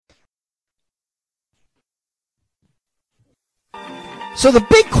So the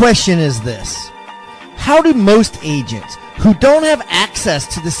big question is this: how do most agents who don't have access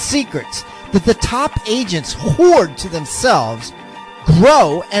to the secrets that the top agents hoard to themselves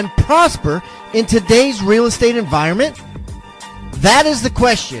grow and prosper in today's real estate environment? That is the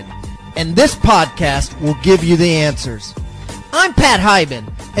question, and this podcast will give you the answers. I'm Pat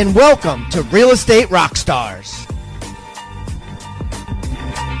Hiban, and welcome to Real Estate Rockstars.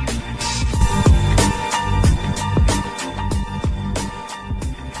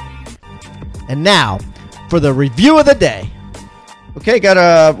 And now, for the review of the day. Okay, got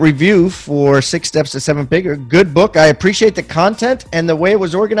a review for 6 Steps to 7 Figure. Good book. I appreciate the content and the way it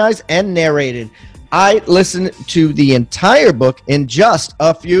was organized and narrated. I listened to the entire book in just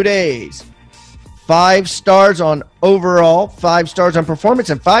a few days. 5 stars on overall, 5 stars on performance,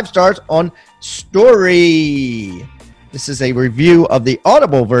 and 5 stars on story. This is a review of the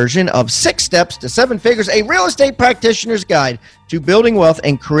Audible version of 6 Steps to 7 Figures, a real estate practitioner's guide to building wealth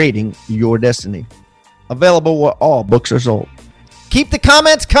and creating your destiny. Available where all books are sold. Keep the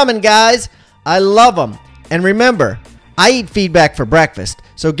comments coming, guys. I love them. And remember, I eat feedback for breakfast,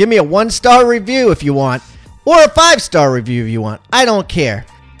 so give me a 1-star review if you want, or a 5-star review if you want. I don't care.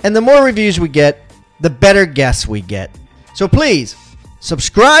 And the more reviews we get, the better guests we get. So please,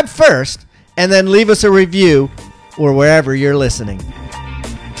 subscribe first, and then leave us a review or wherever you're listening.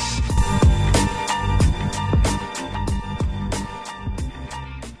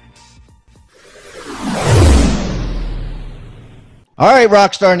 All right,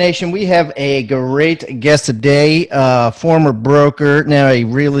 Rockstar Nation, we have a great guest today, former broker, now a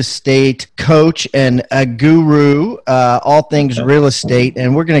real estate coach and a guru, all things real estate,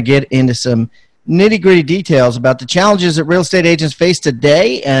 and we're going to get into some nitty-gritty details about the challenges that real estate agents face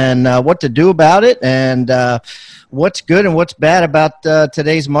today and what to do about it and what's good and what's bad about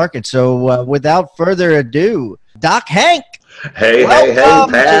today's market. So without further ado, Doc Hank. Hey,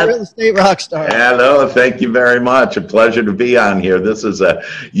 Welcome Pat. to Real Estate Rockstar. Hello, thank you very much. A pleasure to be on here. This is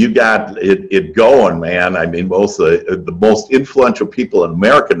you got it going, man. I mean, most the most influential people in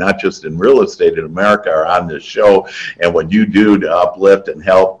America, not just in real estate in America, are on this show. And what you do to uplift and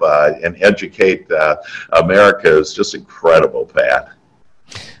help and educate America is just incredible, Pat.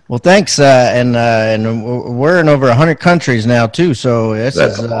 Well, thanks, and we're in over 100 countries now too. So that's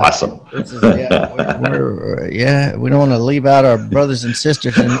awesome. We don't want to leave out our brothers and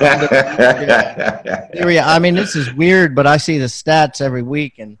sisters. I mean, this is weird, but I see the stats every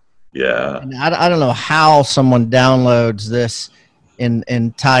week, and I don't know how someone downloads this in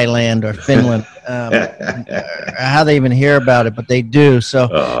Thailand or Finland, how they even hear about it, but they do. So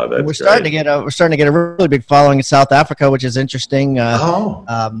we're starting to get a really big following in South Africa, which is interesting.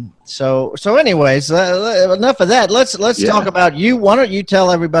 So anyways, enough of that. Let's talk about you. Why don't you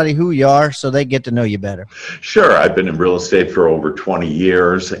tell everybody who you are so they get to know you better? Sure. I've been in real estate for over 20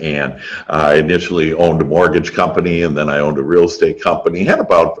 years, and I initially owned a mortgage company, and then I owned a real estate company. Had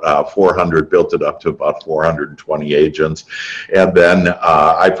about 400, built it up to about 420 agents, and then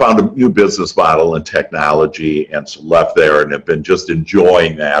I found a new business model in technology, and so left there, and have been just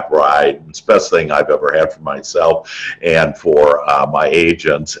enjoying that ride. It's the best thing I've ever had for myself and for my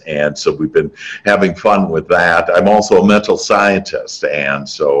agents. And so we've been having fun with that. I'm also a mental scientist, and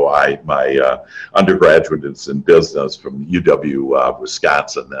so my undergraduate is in business from UW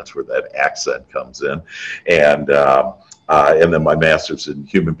Wisconsin. That's where that accent comes in, and then my master's in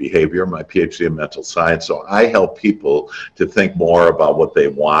human behavior, my PhD in mental science. So I help people to think more about what they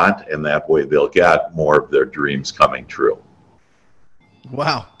want, and that way they'll get more of their dreams coming true.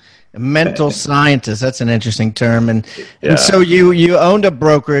 Wow. A mental scientist, that's an interesting term. And so you owned a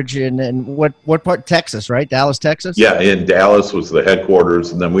brokerage in what part? Texas, right? Dallas, Texas? Yeah, in Dallas was the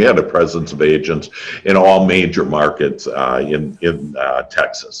headquarters, and then we had a presence of agents in all major markets in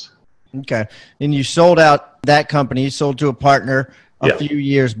Texas. Okay. And you sold out that company. You sold to a partner a few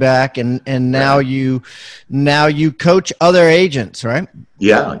years back, and now you coach other agents, right?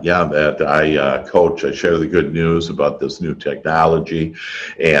 That I coach. I share the good news about this new technology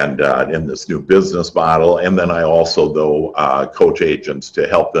and this new business model, and then I also coach agents to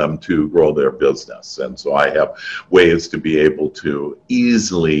help them to grow their business. And so I have ways to be able to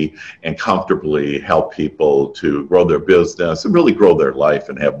easily and comfortably help people to grow their business and really grow their life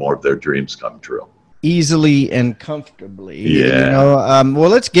and have more of their dreams come true. Easily and comfortably. Well,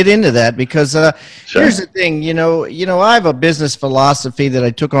 let's get into that because here's the thing. I have a business philosophy that I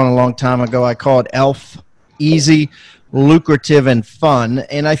took on a long time ago. I call it ELF, easy, lucrative, and fun.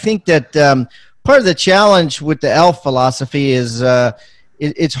 And I think that part of the challenge with the ELF philosophy is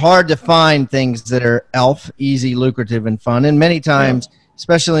it's hard to find things that are ELF, easy, lucrative, and fun. And many times,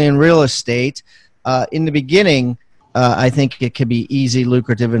 especially in real estate, in the beginning, I think it could be easy,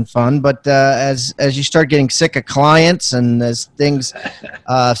 lucrative, and fun. But as you start getting sick of clients, and as things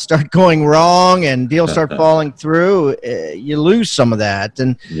start going wrong, and deals start falling through, you lose some of that.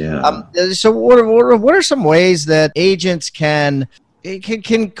 And so, what are some ways that agents can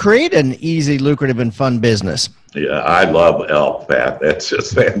create an easy, lucrative, and fun business? Yeah, I love ELF, Pat. That's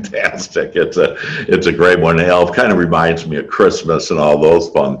just fantastic. It's a great one. ELF kind of reminds me of Christmas and all those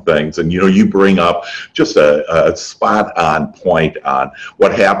fun things. And you bring up just a spot on point on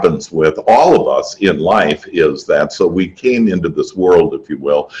what happens with all of us in life is that so we came into this world, if you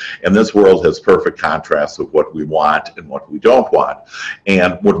will, and this world has perfect contrast of what we want and what we don't want.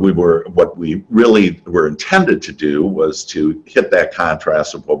 And what we really were intended to do was to hit that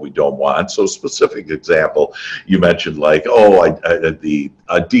contrast of what we don't want. So specific example, you mentioned like,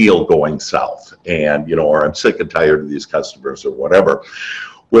 a deal going south, and or I'm sick and tired of these customers or whatever.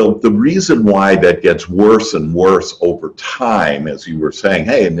 Well, the reason why that gets worse and worse over time, as you were saying,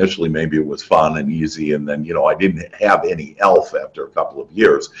 hey, initially maybe it was fun and easy, and then, I didn't have any ELF after a couple of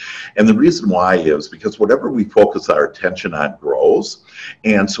years. And the reason why is because whatever we focus our attention on grows.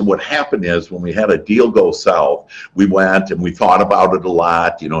 And so what happened is when we had a deal go south, we went and we thought about it a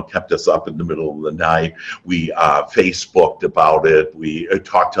lot, kept us up in the middle of the night. We Facebooked about it. We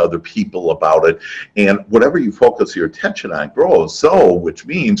talked to other people about it. And whatever you focus your attention on grows. So, which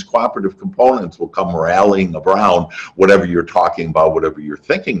means cooperative components will come rallying around whatever you're talking about, whatever you're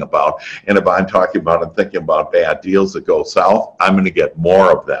thinking about. And if I'm talking about and thinking about bad deals that go south, I'm going to get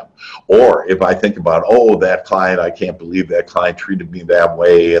more of them. Or if I think about, that client, I can't believe that client treated me that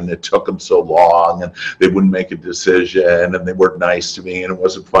way, and it took them so long, and they wouldn't make a decision, and they weren't nice to me, and it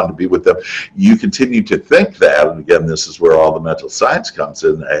wasn't fun to be with them. You continue to think that, and again, this is where all the mental science comes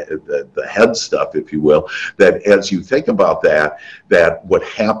in, the head stuff, if you will, that as you think about that what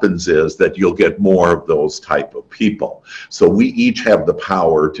happens is that you'll get more of those type of people. So we each have the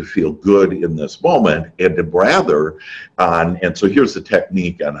power to feel good in this moment, and to rather and so here's the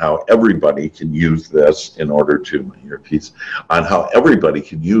technique on how everybody can use this in order to on how everybody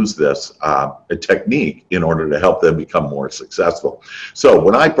can use this a technique in order to help them become more successful. So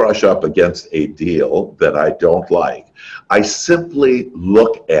when I brush up against a deal that I don't like, I simply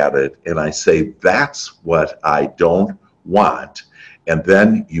look at it and I say, that's what I don't want. And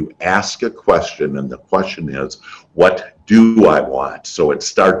then you ask a question, and the question is, what do I want? So it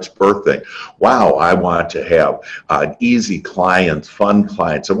starts birthing. Wow, I want to have an easy client, fun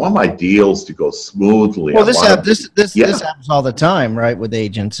clients. I want my deals to go smoothly. Well, this happens all the time, right, with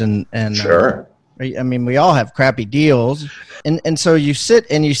agents and sure. I mean, we all have crappy deals, and so you sit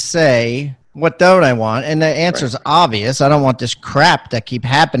and you say, what don't I want? And the answer is obvious. I don't want this crap that keep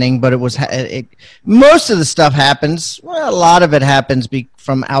happening, but most of the stuff happens. Well, a lot of it happens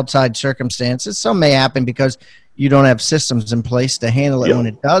from outside circumstances. Some may happen because you don't have systems in place to handle it when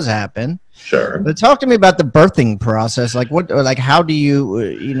it does happen. Sure. But talk to me about the birthing process. How do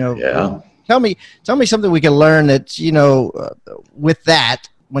you, tell me something we can learn that, with that,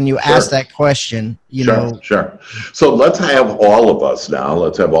 when you ask that question, Sure. So let's have all of us now,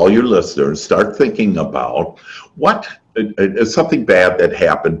 let's have all your listeners start thinking about what is something bad that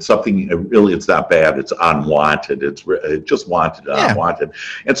happened, something really it's not bad, it's unwanted, it's just wanted, unwanted.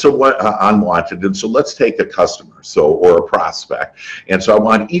 And so what unwanted, and so let's take a customer or a prospect. And so I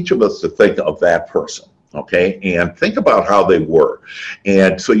want each of us to think of that person. Okay, and think about how they were.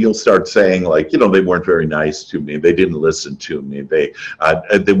 And so you'll start saying, like, they weren't very nice to me, they didn't listen to me, they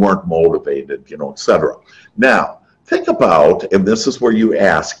weren't motivated, et cetera. Now, think about, and this is where you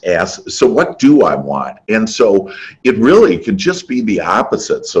ask, so what do I want? And so it really can just be the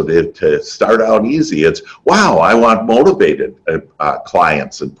opposite. So to start out easy, it's, wow, I want motivated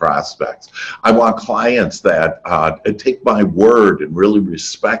clients and prospects. I want clients that take my word and really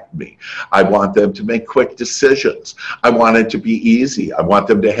respect me. I want them to make quick decisions. I want it to be easy. I want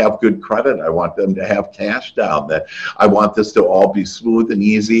them to have good credit. I want them to have cash down. That I want this to all be smooth and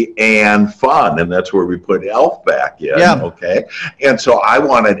easy and fun. And that's where we put ELF back. Okay. And so I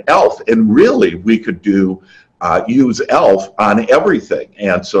wanted ELF, and really we could use ELF on everything.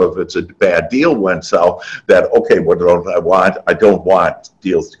 And so if it's a bad deal went south, what don't I want? I don't want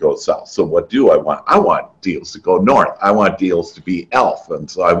deals to go south. So what do I want? I want deals to go north. I want deals to be ELF, and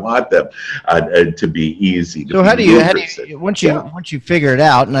so I want them to be easy. So how do you once you figure it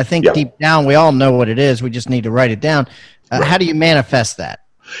out? And I think deep down we all know what it is. We just need to write it down. How do you manifest that?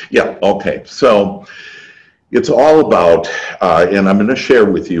 Yeah. Okay. So It's all about, and I'm going to share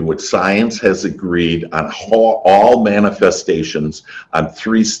with you what science has agreed on all manifestations on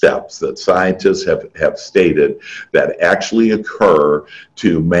 3 steps that scientists have stated that actually occur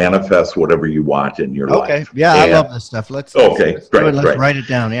to manifest whatever you want in your life. Okay, yeah, I love this stuff. Let's write it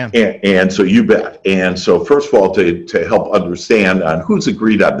down, yeah. And so you bet. And so first of all, to help understand on who's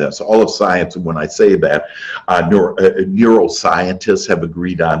agreed on this, all of science, and when I say that, neuroscientists have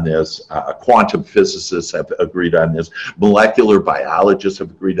agreed on this, quantum physicists have agreed on this, molecular biologists have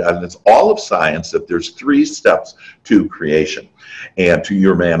agreed on this, all of science, that there's 3 steps to creation and to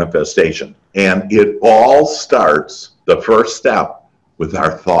your manifestation. And it all starts, the first step, with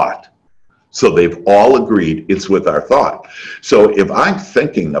our thought. So they've all agreed it's with our thought. So if I'm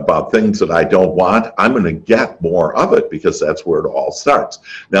thinking about things that I don't want, I'm going to get more of it, because that's where it all starts.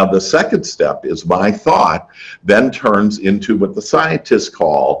 Now, the second step is my thought then turns into what the scientists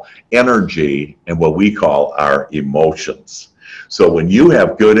call energy and what we call our emotions. So when you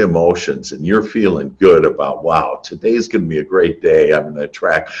have good emotions and you're feeling good about, wow, today's going to be a great day, I'm going to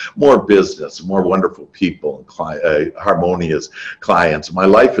attract more business, more wonderful people, and harmonious clients, my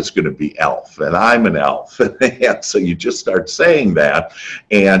life is going to be elf, and I'm an elf. And so you just start saying that.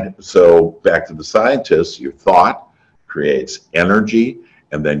 And so back to the scientists, your thought creates energy,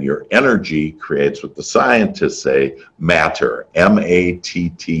 and then your energy creates what the scientists say, matter,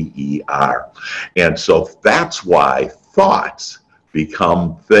 M-A-T-T-E-R. And so that's why thoughts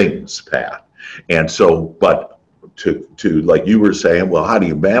become things, Pat. And so, but to like you were saying, well, how do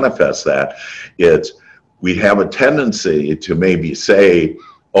you manifest that? It's, we have a tendency to maybe say,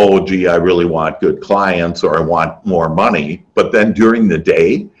 oh, gee, I really want good clients, or I want more money. But then during the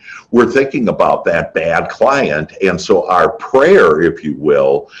day, we're thinking about that bad client. And so our prayer, if you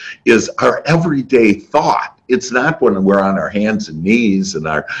will, is our everyday thought. It's not when we're on our hands and knees and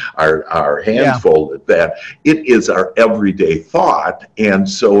our hands folded, that it is our everyday thought. And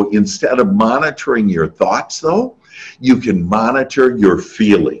so instead of monitoring your thoughts, though, you can monitor your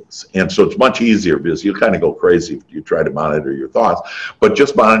feelings. And so it's much easier, because you kind of go crazy if you try to monitor your thoughts, but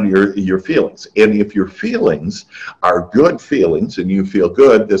just monitor your feelings. And if your feelings are good feelings and you feel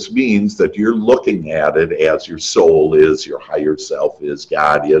good, this means that you're looking at it as your soul is, your higher self is,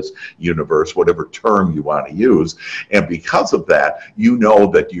 God is, universe, whatever term you want to use. And because of that, you know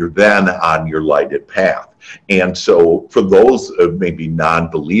that you're then on your lighted path. And so for those maybe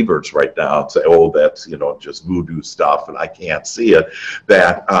non-believers right now say, oh, that's, just voodoo stuff and I can't see it,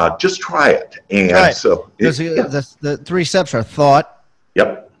 that just try it. And right. So the 3 steps are thought.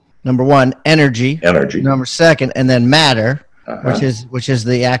 Yep. Number 1, energy. Number 2, and then matter, which is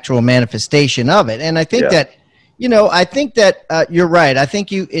the actual manifestation of it. And I think that, you're right. I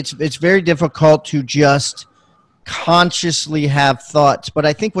think it's very difficult to just consciously have thoughts, but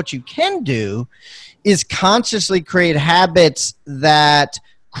I think what you can do is consciously create habits that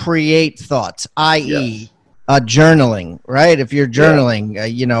create thoughts, i.e. Journaling, right? If you're journaling,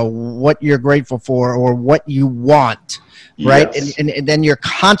 what you're grateful for or what you want, right? Yes. And then you're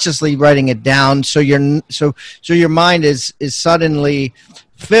consciously writing it down. So your mind is suddenly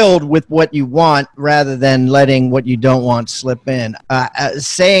filled with what you want rather than letting what you don't want slip in.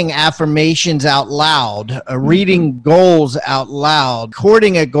 Saying affirmations out loud, reading goals out loud,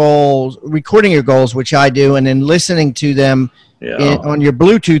 recording your goals, which I do, and then listening to them on your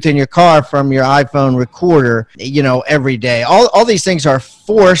Bluetooth in your car from your iPhone recorder, every day. All these things are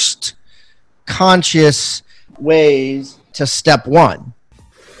forced, conscious ways to step 1.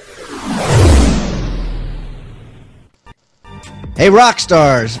 Hey, rock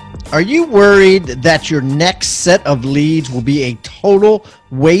stars, are you worried that your next set of leads will be a total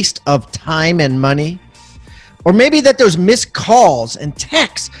waste of time and money? Or maybe that those missed calls and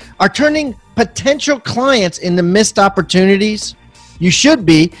texts are turning potential clients into missed opportunities? You should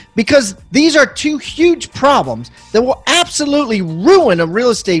be, because these are 2 huge problems that will absolutely ruin a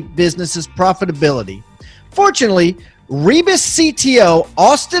real estate business's profitability. Fortunately, Rebus CTO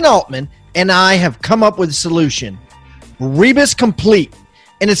Austin Altman and I have come up with a solution. Rebus Complete,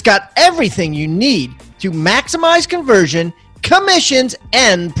 and it's got everything you need to maximize conversion, commissions,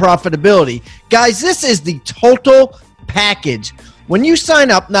 and profitability. Guys, this is the total package. When you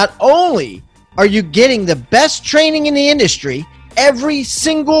sign up, not only are you getting the best training in the industry, every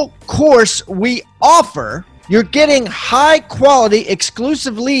single course we offer, you're getting high quality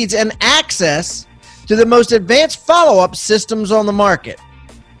exclusive leads and access to the most advanced follow-up systems on the market.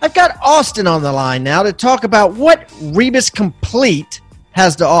 I've got Austin on the line now to talk about what Rebus Complete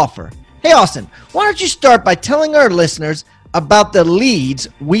has to offer. Hey, Austin, why don't you start by telling our listeners about the leads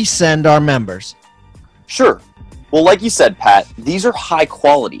we send our members? Sure. Well, like you said, Pat, these are high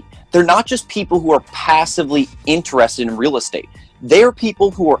quality. they're not just people who are passively interested in real estate. They are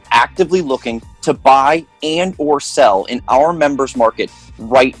people who are actively looking to buy and or sell in our members market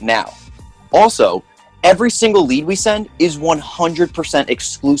right now. Also, every single lead we send is 100%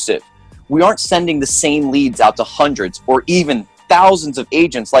 exclusive. We aren't sending the same leads out to hundreds or even thousands of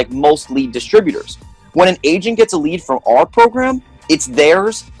agents like most lead distributors. When an agent gets a lead from our program, it's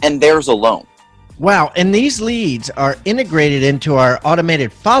theirs and theirs alone. Wow, and these leads are integrated into our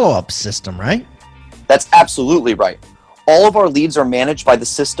automated follow-up system, right? That's absolutely right. All of our leads are managed by the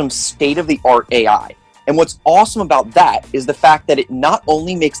system's state-of-the-art AI. And what's awesome about that is the fact that it not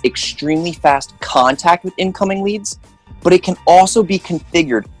only makes extremely fast contact with incoming leads, but it can also be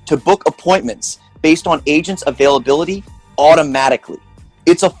configured to book appointments based on agents' availability automatically.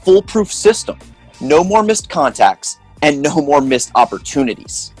 It's a foolproof system. No more missed contacts and no more missed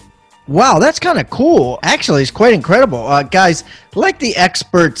opportunities. Wow, that's kind of cool. Actually, it's quite incredible. Guys, like the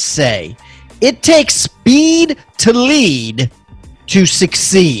experts say, it takes speed to lead to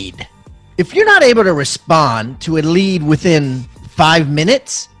succeed. If you're not able to respond to a lead within 5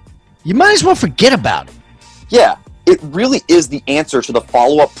 minutes, you might as well forget about it. Yeah, it really is the answer to the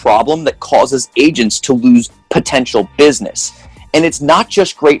follow-up problem that causes agents to lose potential business. And it's not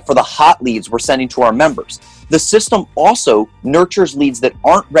just great for the hot leads we're sending to our members. The system also nurtures leads that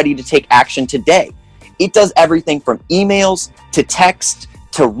aren't ready to take action today. It does everything from emails to text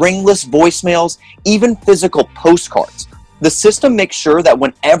to ringless voicemails, even physical postcards. The system makes sure that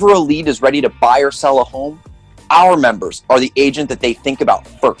whenever a lead is ready to buy or sell a home, our members are the agent that they think about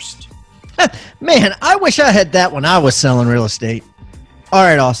first. Man, I wish I had that when I was selling real estate. All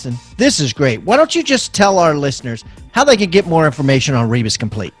right, Austin, this is great. Why don't you just tell our listeners how they can get more information on Rebus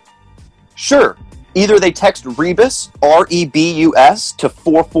Complete? Sure. Either they text Rebus, R-E-B-U-S, to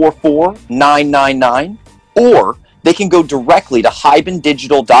 444-999, or they can go directly to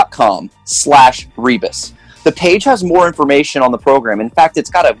hibandigital.com/Rebus. The page has more information on the program. In fact, it's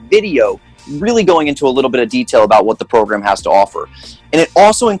got a video really going into a little bit of detail about what the program has to offer. And it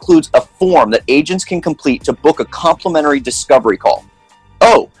also includes a form that agents can complete to book a complimentary discovery call.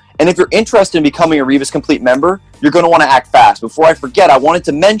 Oh, and if you're interested in becoming a Rebus Complete member, you're going to want to act fast. Before I forget, I wanted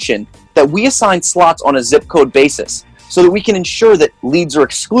to mention that we assign slots on a zip code basis so that we can ensure that leads are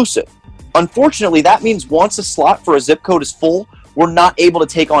exclusive. Unfortunately, that means once a slot for a zip code is full, we're not able to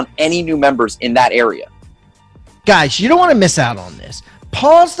take on any new members in that area. Guys, you don't want to miss out on this.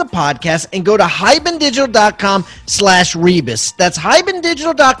 Pause the podcast and go to hibandigital.com/Rebus. That's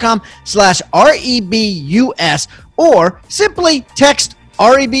hibandigital.com/REBUS, or simply text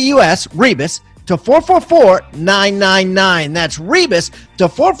REBUS, Rebus, to 444-999. That's Rebus to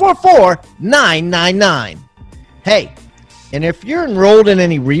 444-999. Hey, and if you're enrolled in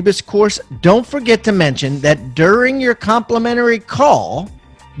any Rebus course, don't forget to mention that during your complimentary call,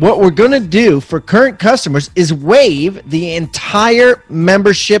 what we're going to do for current customers is waive the entire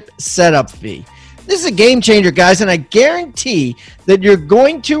membership setup fee. This is a game changer, guys, and I guarantee that you're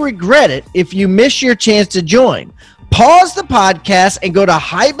going to regret it if you miss your chance to join. Pause the podcast and go to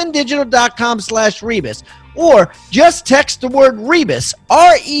hibandigital.com/Rebus, or just text the word Rebus,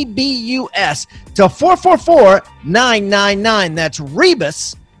 REBUS, to 444-999. That's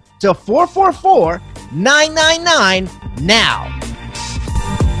Rebus to 444-999 now.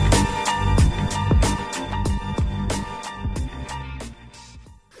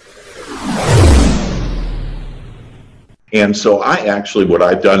 And so what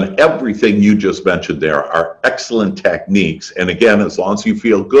I've done, everything you just mentioned there are excellent techniques. And again, as long as you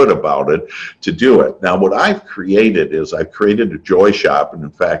feel good about it, to do it. Now, what I've created is I've created a Joy Shop. And in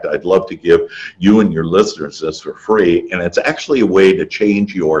fact, I'd love to give you and your listeners this for free. And it's actually a way to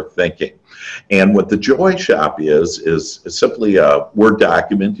change your thinking. And what the Joy Shop is simply a Word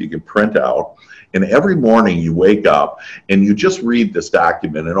document you can print out. And every morning you wake up and you just read this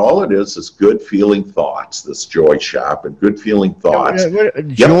document, and all it is good feeling thoughts, this Joy Shop and good feeling thoughts.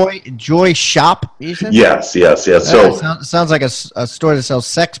 Joy Shop? Yes. So sounds like a store that sells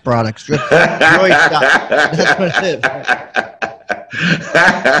sex products. Joy Shop. That's what it is.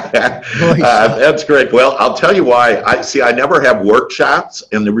 That's great. Well, I'll tell you why. I never have workshops,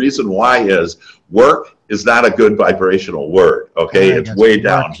 and the reason why is work is not a good vibrational word, okay? It's way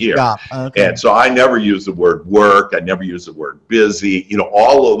down here. Okay. And so I never use the word work. I never use the word busy.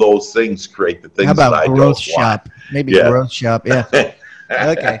 All of those things create the things that I don't want. Maybe growth shop, yeah.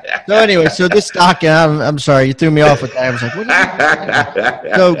 Okay. So anyway, so this document, I'm sorry, you threw me off with that. I was like, what is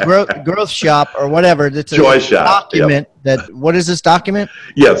this? So growth shop or whatever. It's a Joy Shop, document what is this document?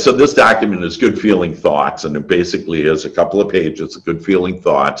 Yeah, so this document is Good Feeling Thoughts, and it basically is a couple of pages of good feeling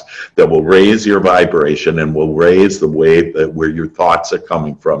thoughts that will raise your vibration and will raise the way that where your thoughts are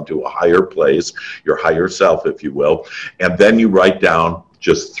coming from to a higher place, your higher self, if you will. And then you write down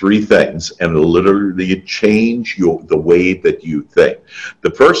just 3 things, and it'll literally change the way that you think.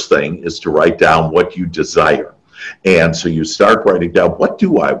 The first thing is to write down what you desire. And so you start writing down, what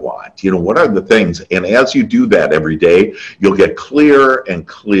do I want? What are the things? And as you do that every day, you'll get clearer and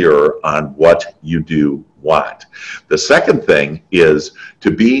clearer on what you do want. The second thing is to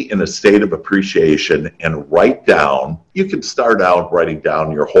be in a state of appreciation and write down. You can start out writing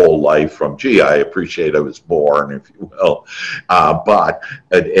down your whole life from, I appreciate I was born, if you will. But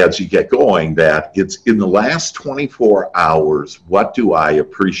as you get going, that it's in the last 24 hours, what do I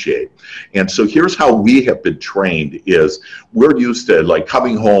appreciate? And so here's how we have been trained is we're used to like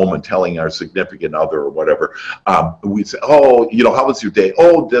coming home and telling our significant other or whatever. We say, how was your day?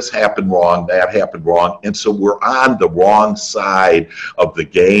 Oh, this happened wrong, that happened wrong. And so we're on the wrong side of the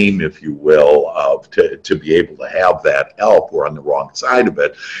game, if you will, to be able to have that help. We're on the wrong side of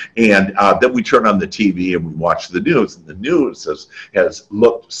it. And then we turn on the TV and we watch the news. And the news has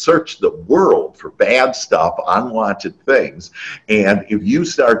searched the world for bad stuff, unwanted things. And if you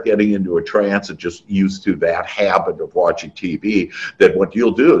start getting into a trance and just used to that habit of watching TV, then what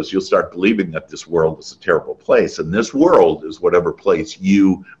you'll do is you'll start believing that this world is a terrible place. And this world is whatever place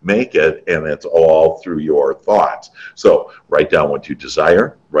you make it, and it's all through your thoughts. So write down what you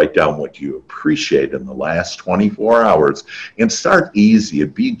desire, write down what you appreciate in the last 24 hours, and start easy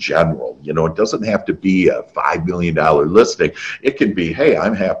and be general. It doesn't have to be a $5 million listing. It can be, hey,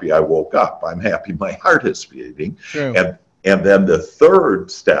 I'm happy I woke up. I'm happy my heart is beating. True. And then the third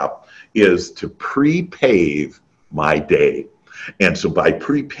step is to pre-pave my day. And so by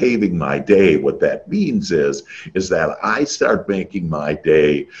pre-paving my day, what that means is that I start making my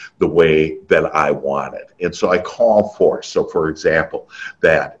day the way that I want it. And so I call for, for example,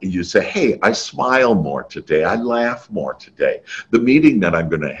 that you say, hey, I smile more today. I laugh more today. The meeting that I'm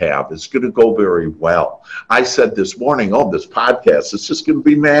going to have is going to go very well. I said this morning, this podcast is just going to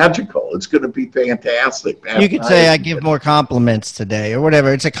be magical. It's going to be fantastic. You could say I give more compliments today or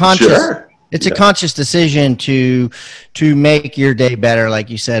whatever. It's a conscious... Sure. It's a conscious decision to make your day better, like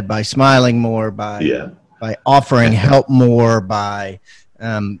you said, by smiling more, by offering help more, by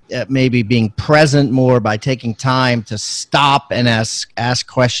maybe being present more, by taking time to stop and ask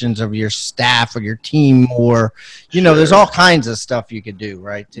questions of your staff or your team more. There's all kinds of stuff you could do,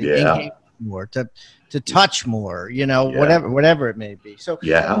 right? To engage more, to touch more, whatever it may be. So,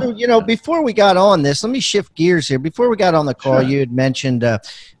 before we got on this, let me shift gears here. Before we got on the call, you had mentioned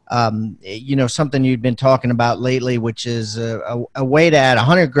something you'd been talking about lately, which is a way to add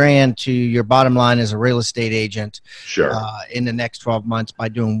 $100,000 to your bottom line as a real estate agent. Sure. In the next 12 months by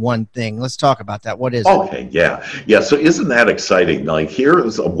doing one thing. Let's talk about that. What is it? Okay. Yeah. So isn't that exciting? Like here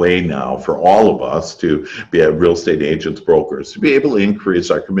is a way now for all of us to be real estate agents, brokers, to be able to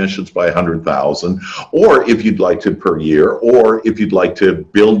increase our commissions by 100,000, or if you'd like to per year, or if you'd like to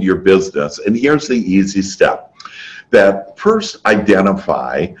build your business. And here's the easy step. That first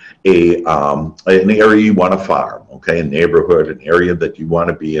identify an area you want to farm, a neighborhood, an area that you want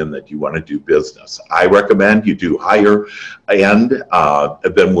to be in, that you want to do business. I recommend you do higher end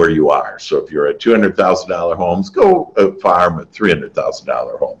than where you are. So if you're at $200,000 homes, go farm at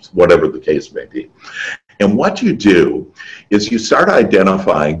 $300,000 homes, whatever the case may be. And what you do is you start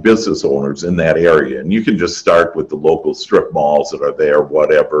identifying business owners in that area. And you can just start with the local strip malls that are there,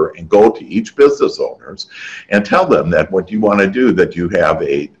 whatever, and go to each business owners and tell them that what you want to do, that you have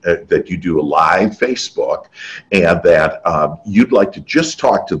that you do a live Facebook, and that you'd like to just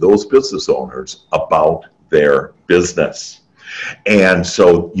talk to those business owners about their business. And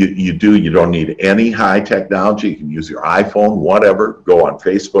so you don't need any high technology. You can use your iPhone, whatever, go on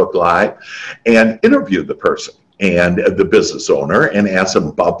Facebook Live and interview the person and the business owner and ask them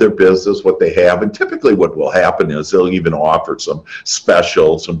about their business, what they have. And typically what will happen is they'll even offer some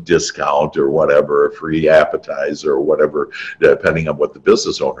special, some discount or whatever, a free appetizer or whatever, depending on what the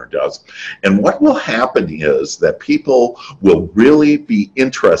business owner does. And what will happen is that people will really be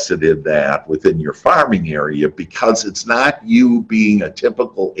interested in that within your farming area, because it's not you being a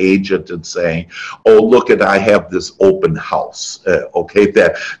typical agent and saying, oh, look I have this open house.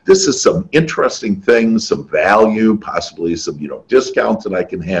 That this is some interesting things, some value value, possibly some, discounts that I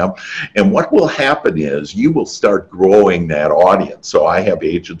can have. And what will happen is you will start growing that audience. So I have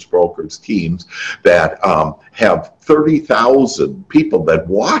agents, brokers, teams that have 30,000 people that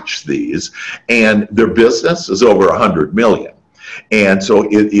watch these, and their business is over 100 million. And so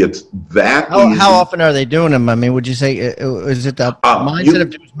it's that. How often are they doing them? I mean, would you say, is it the mindset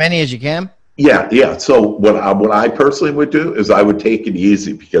of do as many as you can? Yeah. So what I personally would do is I would take it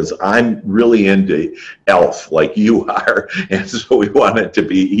easy, because I'm really into ELF like you are, and so we want it to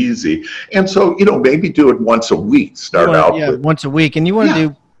be easy. And so maybe do it once a week. Once a week, and you want to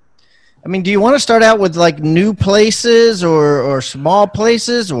do. I mean, do you want to start out with like new places or small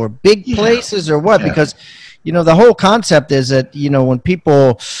places or big places or what? Yeah. Because the whole concept is that, when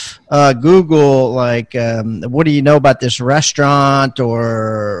people Google, like, what do you know about this restaurant,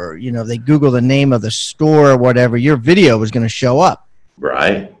 or, they Google the name of the store or whatever, your video is going to show up.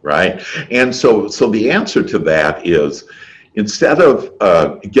 Right. And so the answer to that is, instead of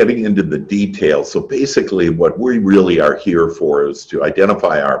getting into the details, so basically what we really are here for is to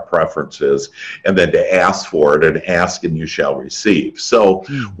identify our preferences and then to ask for it, and ask and you shall receive. So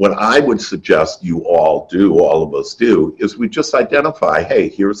what I would suggest you all of us do, is we just identify, hey,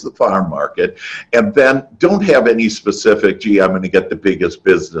 here's the farm market, and then don't have any specific, gee, I'm going to get the biggest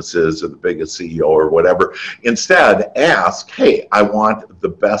businesses or the biggest CEO or whatever. Instead, ask, hey, I want the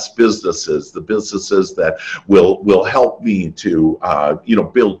best businesses, the businesses that will help me to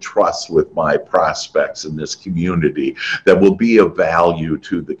build trust with my prospects in this community, that will be of value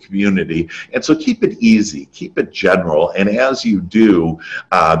to the community. And so keep it easy, keep it general, and as you do,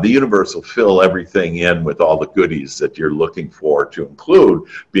 the universe will fill everything in with all the goodies that you're looking for, to include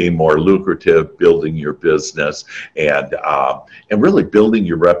being more lucrative, building your business, and really building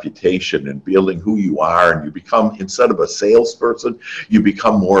your reputation and building who you are. And you become, instead of a salesperson, you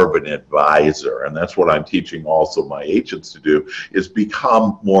become more of an advisor. And that's what I'm teaching also my agents to do, is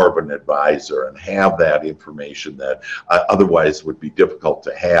become more of an advisor and have that information that otherwise would be difficult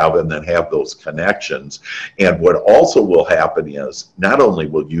to have, and then have those connections. And what also will happen is, not only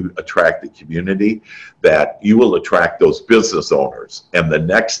will you attract the community, that you will attract those business owners. And the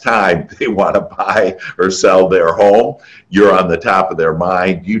next time they want to buy or sell their home, you're on the top of their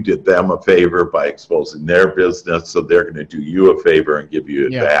mind. You did them a favor by exposing their business, so they're going to do you a favor and give you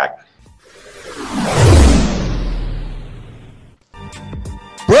it back.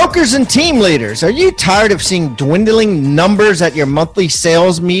 Brokers and team leaders, are you tired of seeing dwindling numbers at your monthly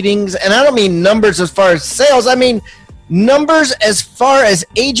sales meetings? And I don't mean numbers as far as sales, I mean numbers as far as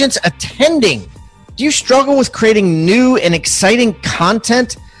agents attending. Do you struggle with creating new and exciting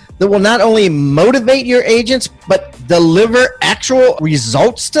content that will not only motivate your agents, but deliver actual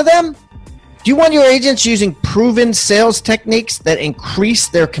results to them? Do you want your agents using proven sales techniques that increase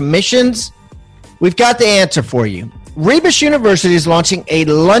their commissions? We've got the answer for you. Rebus University is launching a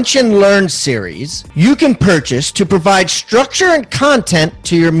Lunch and Learn series you can purchase to provide structure and content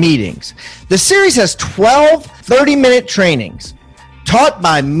to your meetings. The series has 12 30-minute trainings taught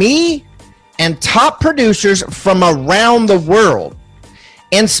by me and top producers from around the world,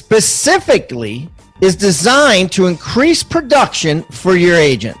 and specifically is designed to increase production for your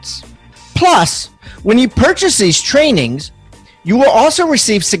agents. Plus, when you purchase these trainings, you will also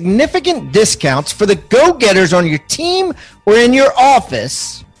receive significant discounts for the go-getters on your team or in your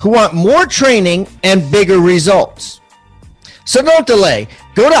office who want more training and bigger results. So don't delay.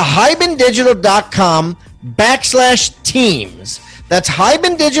 Go to hibandigital.com/teams. That's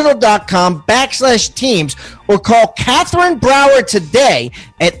hibandigital.com/teams, or call Catherine Brower today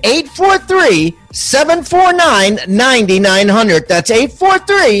at 843-749-9900. That's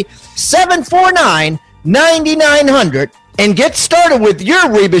 843-749-9900. And get started with your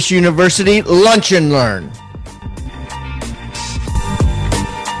Rebus University Lunch and Learn.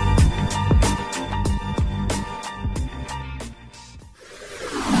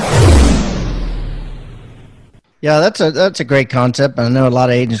 Yeah, that's a great concept. I know a lot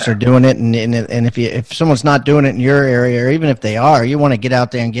of agents are doing it, and if someone's not doing it in your area, or even if they are, you want to get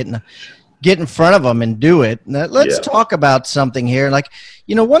out there and get in front of them and do it. Now, let's talk about something here. Like,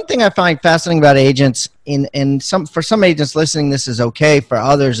 one thing I find fascinating about agents, for some agents listening, this is okay. For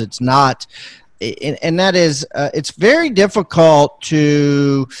others, it's not. And that is, it's very difficult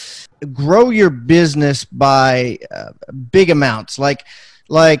to grow your business by big amounts. Like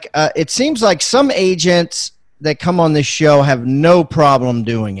it seems like some agents that come on this show have no problem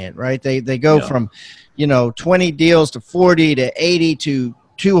doing it, right? They go from, 20 deals to 40 to 80 to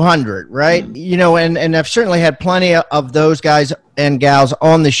 200, right? And I've certainly had plenty of those guys and gals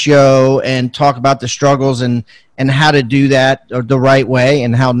on the show and talk about the struggles and how to do that the right way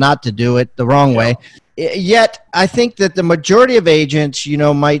and how not to do it the wrong way. Yet, I think that the majority of agents,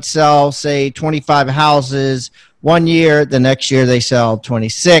 might sell, say, 25 houses one year. The next year they sell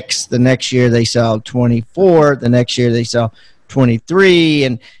 26. The next year they sell 24. The next year they sell 23.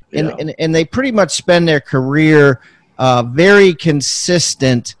 And they pretty much spend their career very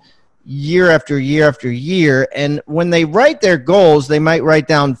consistent year after year after year. And when they write their goals, they might write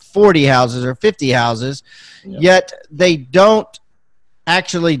down 40 houses or 50 houses, yet they don't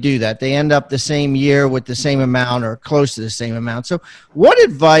actually do that. They end up the same year with the same amount or close to the same amount. So what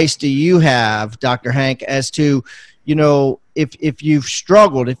advice do you have, Dr. Hank, as to, if you've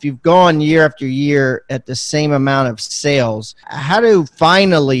struggled, if you've gone year after year at the same amount of sales, how to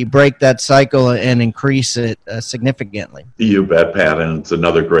finally break that cycle and increase it significantly? You bet, Pat. And it's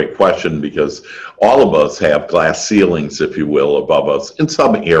another great question because all of us have glass ceilings, if you will, above us in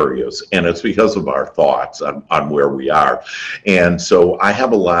some areas. And it's because of our thoughts on where we are. And so I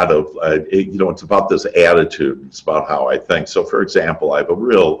have a lot of, it's about this attitude. It's about how I think. So, for example, I have a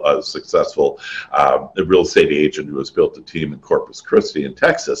real successful real estate agent who has built a team in Corpus Christi in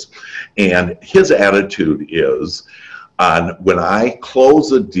Texas. And his attitude is when I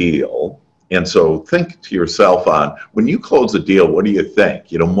close a deal, and so think to yourself on when you close a deal, what do you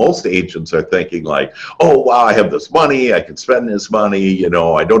think? Most agents are thinking like, oh, wow, I have this money. I can spend this money.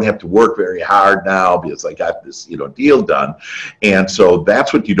 I don't have to work very hard now because I got this, deal done. And so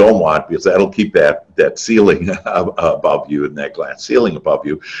that's what you don't want because that'll keep that ceiling above you and that glass ceiling above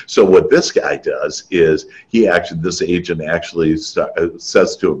you. So what this guy does is this agent actually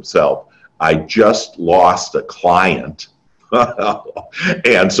says to himself, I just lost a client.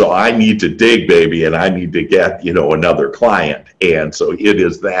 And so I need to dig, baby, and I need to get, another client. And so it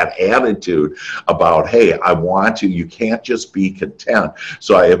is that attitude about, hey, you can't just be content.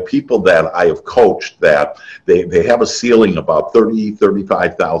 So I have people that I have coached that they have a ceiling about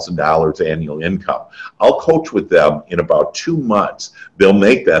 $35,000 annual income. I'll coach with them in about 2 months. They'll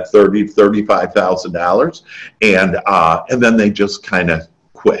make that $35,000 and then they just kind of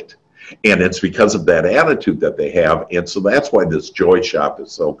quit. And it's because of that attitude that they have. And so that's why this Joy Shop is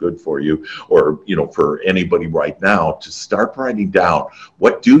so good for you, or, for anybody right now, to start writing down,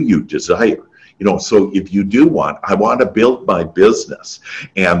 what do you desire? So if you do I want to build my business,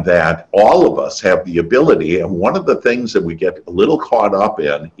 and that all of us have the ability. And one of the things that we get a little caught up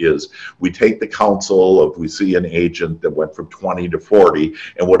in is we take the counsel of, we see an agent that went from 20 to 40,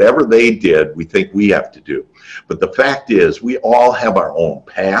 and whatever they did, we think we have to do. But the fact is, we all have our own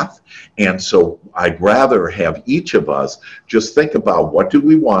path. And so I'd rather have each of us just think about what do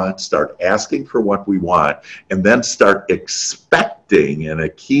we want, start asking for what we want, and then start expecting, and a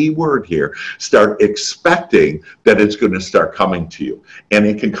key word here, start expecting that it's going to start coming to you. And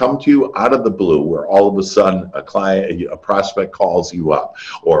it can come to you out of the blue, where all of a sudden a prospect calls you up,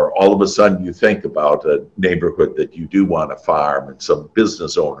 or all of a sudden you think about a neighborhood that you do want to farm and some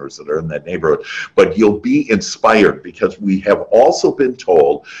business owners that are in that neighborhood. But you'll be inspired because we have also been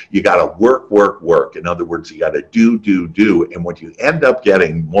told you got to work. In other words, you got to do. And what you end up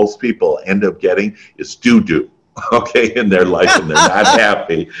getting, most people end up getting, is do. Okay, in their life, and they're not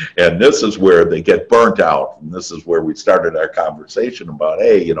happy. And this is where they get burnt out. And this is where we started our conversation about,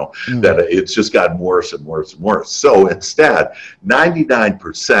 that it's just gotten worse and worse and worse. So instead,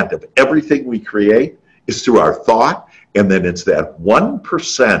 99% of everything we create is through our thought. And then it's that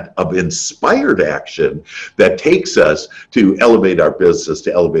 1% of inspired action that takes us to elevate our business,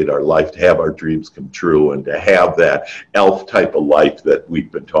 to elevate our life, to have our dreams come true, and to have that elf type of life that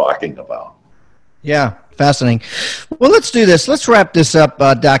we've been talking about. Yeah, fascinating. Well, let's do this. Let's wrap this up,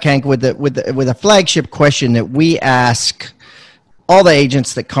 Doc Hank, with a flagship question that we ask all the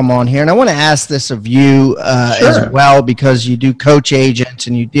agents that come on here. And I want to ask this of you as well, because you do coach agents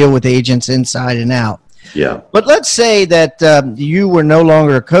and you deal with agents inside and out. Yeah. But let's say that you were no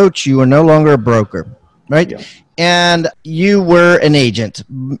longer a coach, you were no longer a broker, right? Yeah. And you were an agent,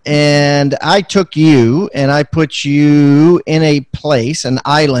 and I took you and I put you in a place, an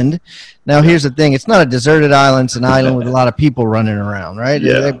island. Now, here's the thing. It's not a deserted island. It's an island with a lot of people running around, right?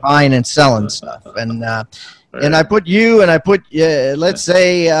 Yeah. They're buying and selling stuff. And I put you and I put, let's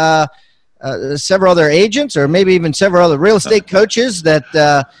say, several other agents, or maybe even several other real estate coaches that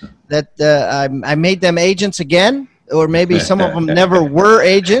I made them agents again. Or maybe some of them never were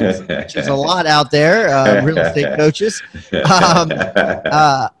agents, which is a lot out there, real estate coaches.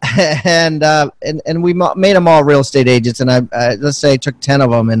 And we made them all real estate agents. And I let's say I took 10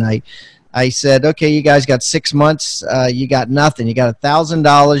 of them, and I said, okay, you guys got 6 months. You got nothing. You got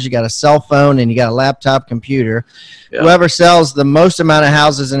 $1,000. You got a cell phone, and you got a laptop computer. Yeah. Whoever sells the most amount of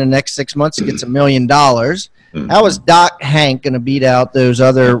houses in the next 6 months gets $1 million. How is Doc Hank going to beat out those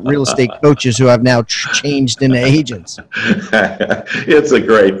other real estate coaches who have now changed into agents? It's a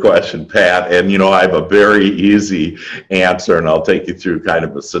great question, Pat. And, I have a very easy answer, and I'll take you through kind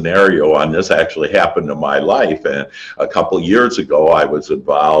of a scenario on this. Actually happened in my life. And a couple years ago, I was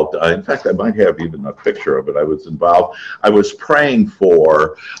involved. In fact, I might have even a picture of it. I was praying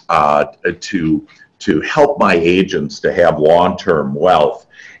for to help my agents to have long-term wealth.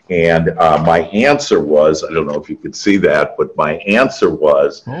 And my answer was, I don't know if you could see that, but my answer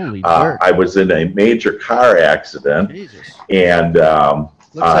was, I was in a major car accident. Jesus. And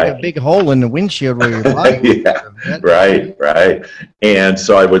looks like a big hole in the windshield where you're lying. Yeah, right. And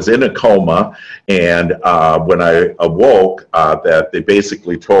so I was in a coma, and when I awoke, that they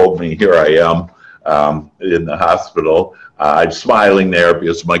basically told me, here I am in the hospital. I'm smiling there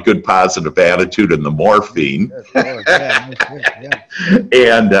because of my good positive attitude and the morphine.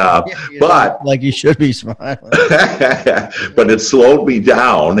 And but like you should be smiling. But it slowed me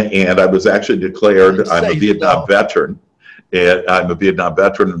down, and I was actually declared I'm a Vietnam veteran. And I'm a Vietnam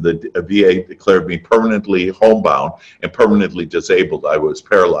veteran, and the VA declared me permanently homebound and permanently disabled. I was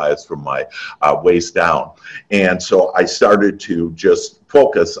paralyzed from my waist down. And so I started to just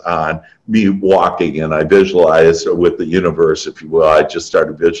focus on me walking, and I visualized with the universe, if you will. I just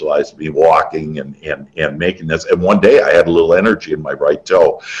started visualizing me walking and making this. And one day I had a little energy in my right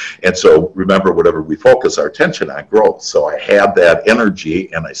toe. And so remember, whatever we focus our attention on grows. So I had that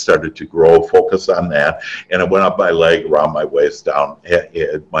energy, and I started to grow, focus on that. And it went up my leg, around my waist, down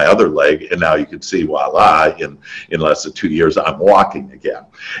my other leg. And now you can see, voila, in less than 2 years, I'm walking again.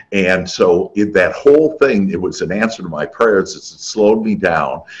 And so that whole thing, it was an answer to my prayers. It slowed me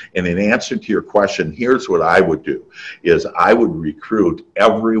down. And in answer to your question, here's what I would do, is I would recruit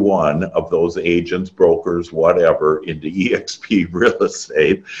every one of those agents, brokers, whatever, into eXp Real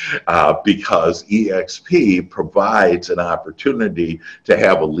Estate, because eXp provides an opportunity to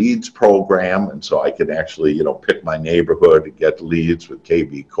have a leads program. And so I can actually, pick my neighborhood and get leads with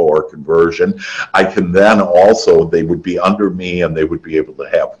KB Core conversion. I can then also, they would be under me, and they would be able to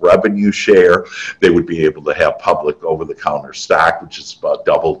have revenue share. They would be able to have public over-the-counter stock, which is about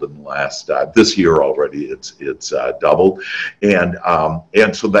doubled in the last this year already. It's doubled,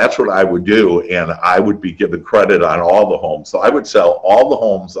 and so that's what I would do, and I would be given credit on all the homes. So I would sell all the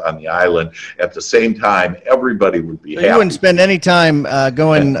homes on the island at the same time. Everybody would be happy. You wouldn't spend any time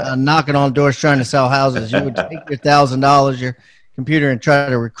going knocking on doors trying to sell houses. You would take your $1,000, your computer, and try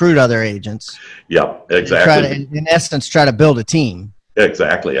to recruit other agents. Yeah, exactly. In essence, try to build a team.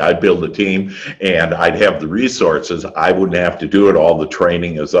 Exactly. I'd build a team, and I'd have the resources. I wouldn't have to do it. All the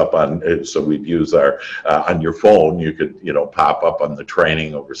training is up on, so we'd use our, on your phone, you could, pop up on the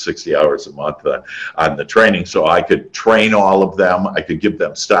training over 60 hours a month on the training. So I could train all of them. I could give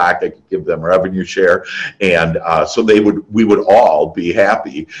them stock. I could give them revenue share. And so we would all be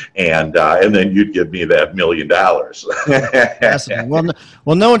happy. And then you'd give me that $1 million.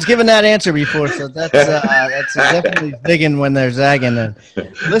 Well, no one's given that answer before. So that's definitely digging when they're zagging.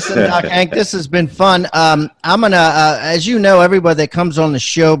 Listen, Doc Hank, this has been fun. I'm going to, as you know, everybody that comes on the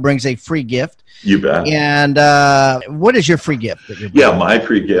show brings a free gift. You bet. And what is your free gift? Yeah, my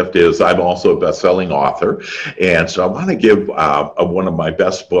free gift is I'm also a best-selling author. And so I want to give one of my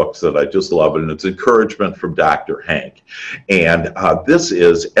best books that I just love, and it's Encouragement from Dr. Hank. And this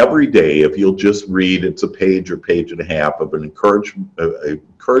is every day, if you'll just read, it's a page or page and a half of an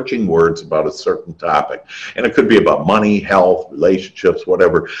encouraging words about a certain topic. And it could be about money, health, relationships,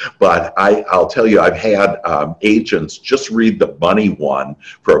 whatever. But I'll tell you, I've had agents just read the money one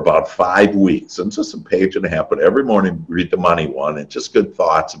for about 5 weeks. And it's just a page and a half, but every morning read the money one, and just good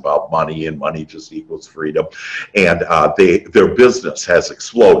thoughts about money, and money just equals freedom. And their business has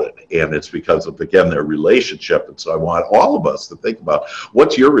exploded. And it's because of, again, their relationship. And so I want all of us to think about,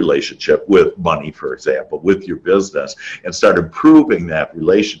 what's your relationship with money, for example, with your business, and start improving that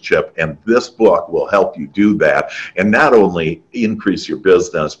relationship. And this book will help you do that, and not only increase your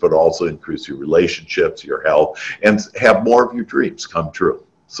business, but also increase your relationships, your health, and have more of your dreams come true.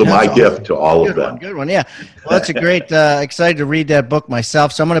 So that's my awesome gift to all of them. Good one, yeah. Well, that's a great, excited to read that book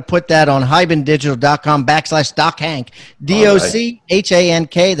myself. So I'm going to put that on hibandigital.com/Doc Hank,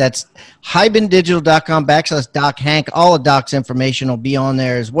 DOCHANK. That's hibandigital.com/Doc Hank. All of Doc's information will be on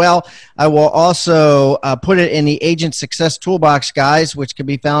there as well. I will also put it in the Agent Success Toolbox, guys, which can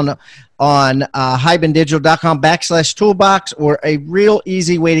be found on hibandigital.com/toolbox, or a real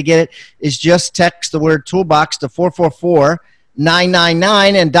easy way to get it is just text the word toolbox to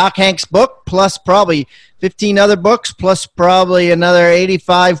 444-999, and Doc Hank's book, plus probably 15 other books, plus probably another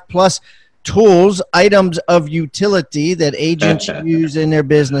 85 plus tools, items of utility that agents use in their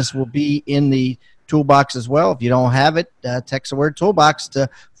business, will be in the toolbox as well. If you don't have it, text the word toolbox to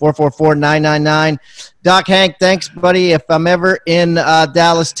 444-999. Doc Hank, thanks, buddy. If I'm ever in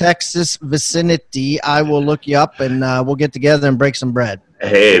Dallas, Texas vicinity, I will look you up, and we'll get together and break some bread.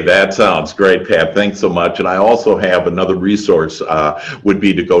 Hey, that sounds great, Pat. Thanks so much. And I also have another resource, would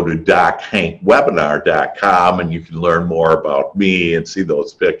be to go to dochankwebinar.com, and you can learn more about me and see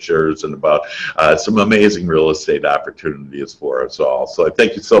those pictures and about some amazing real estate opportunities for us all. So I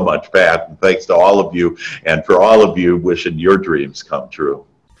thank you so much, Pat, and thanks to all of you, and for all of you, wishing your dreams come true.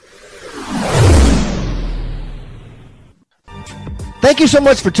 Thank you so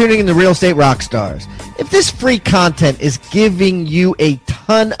much for tuning in to Real Estate Rockstars. If this free content is giving you a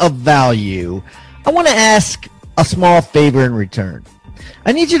ton of value, I want to ask a small favor in return.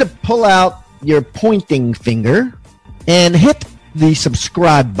 I need you to pull out your pointing finger and hit the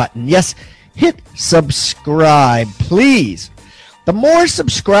subscribe button. Yes, hit subscribe, please. The more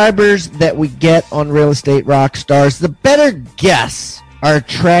subscribers that we get on Real Estate Rockstars, the better guests are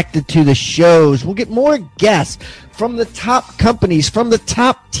attracted to the shows. We'll get more guests from the top companies, from the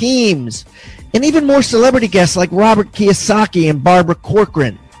top teams, and even more celebrity guests like Robert Kiyosaki and Barbara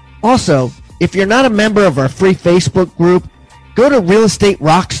Corcoran. Also, if you're not a member of our free Facebook group, go to Real Estate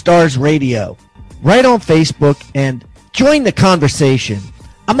Rockstars Radio right on Facebook and join the conversation.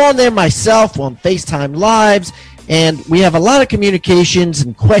 I'm on there myself on FaceTime Lives, and we have a lot of communications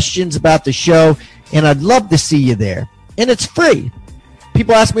and questions about the show, and I'd love to see you there. And it's free.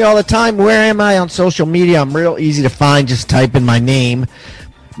 People ask me all the time, where am I on social media? I'm real easy to find. Just type in my name.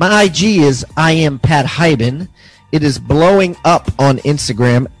 My IG is I am Pat Hiban. It is blowing up on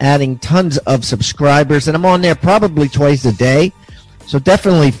Instagram, adding tons of subscribers, and I'm on there probably twice a day. So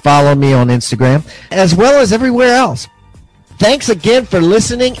definitely follow me on Instagram, as well as everywhere else. Thanks again for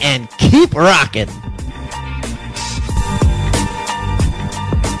listening, and keep rocking.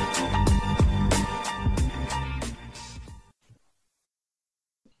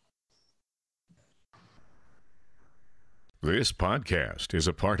 This podcast is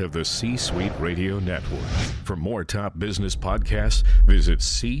a part of the C-Suite Radio Network. For more top business podcasts, visit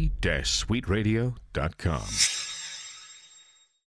c-suiteradio.com.